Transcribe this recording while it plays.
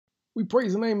We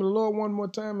praise the name of the Lord one more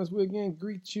time as we again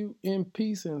greet you in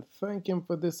peace and thank Him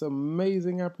for this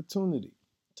amazing opportunity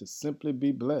to simply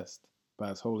be blessed by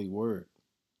His holy word.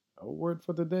 Our word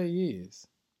for the day is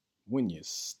when you're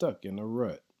stuck in a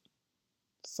rut.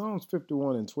 Psalms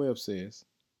 51:12 says,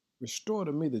 "Restore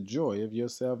to me the joy of your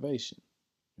salvation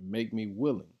and make me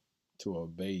willing to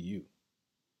obey you."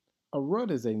 A rut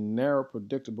is a narrow,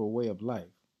 predictable way of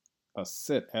life, a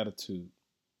set attitude,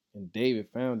 and David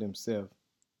found himself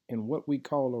in what we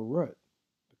call a rut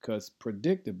because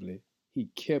predictably he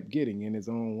kept getting in his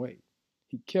own way.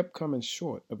 He kept coming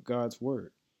short of God's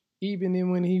word.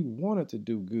 Even when he wanted to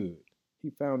do good, he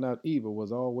found out evil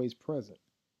was always present,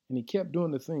 and he kept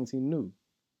doing the things he knew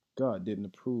God didn't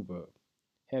approve of.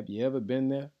 Have you ever been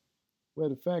there? Well,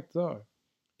 the facts are,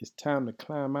 it's time to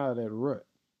climb out of that rut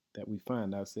that we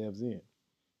find ourselves in.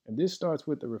 And this starts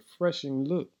with the refreshing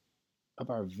look of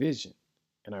our vision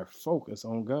and our focus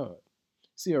on God.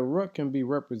 See, a rut can be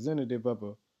representative of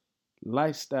a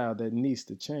lifestyle that needs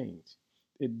to change.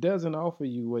 It doesn't offer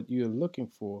you what you're looking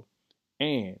for,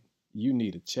 and you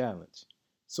need a challenge.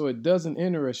 So it doesn't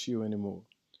interest you anymore.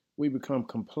 We become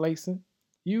complacent.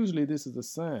 Usually, this is a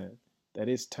sign that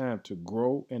it's time to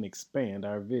grow and expand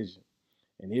our vision.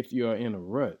 And if you are in a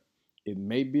rut, it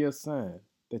may be a sign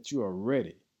that you are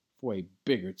ready for a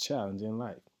bigger challenge in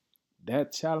life.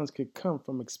 That challenge could come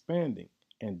from expanding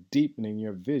and deepening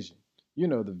your vision. You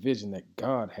know, the vision that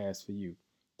God has for you.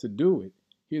 To do it,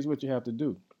 here's what you have to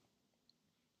do: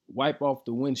 wipe off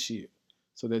the windshield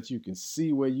so that you can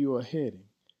see where you are heading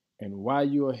and why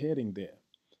you are heading there.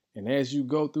 And as you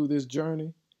go through this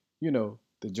journey,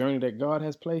 the journey that God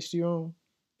has placed you on,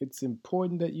 it's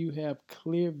important that you have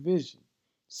clear vision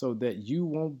so that you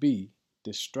won't be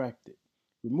distracted.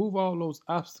 Remove all those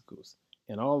obstacles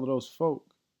and all of those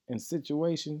folk and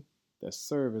situations that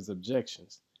serve as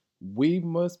objections. We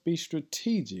must be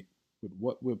strategic with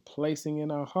what we're placing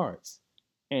in our hearts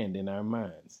and in our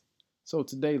minds. So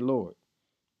today, Lord,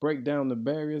 break down the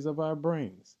barriers of our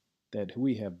brains that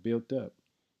we have built up.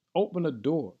 Open a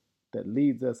door that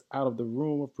leads us out of the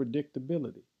room of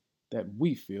predictability that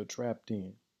we feel trapped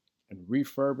in, and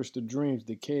refurbish the dreams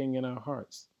decaying in our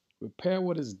hearts. Repair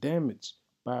what is damaged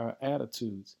by our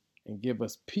attitudes and give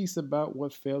us peace about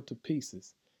what fell to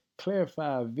pieces. Clarify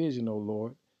our vision, O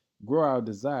Lord. Grow our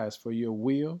desires for your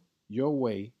will, your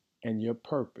way, and your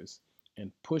purpose,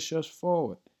 and push us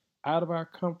forward out of our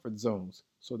comfort zones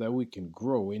so that we can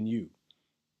grow in you.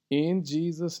 In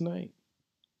Jesus' name,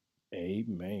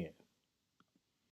 amen.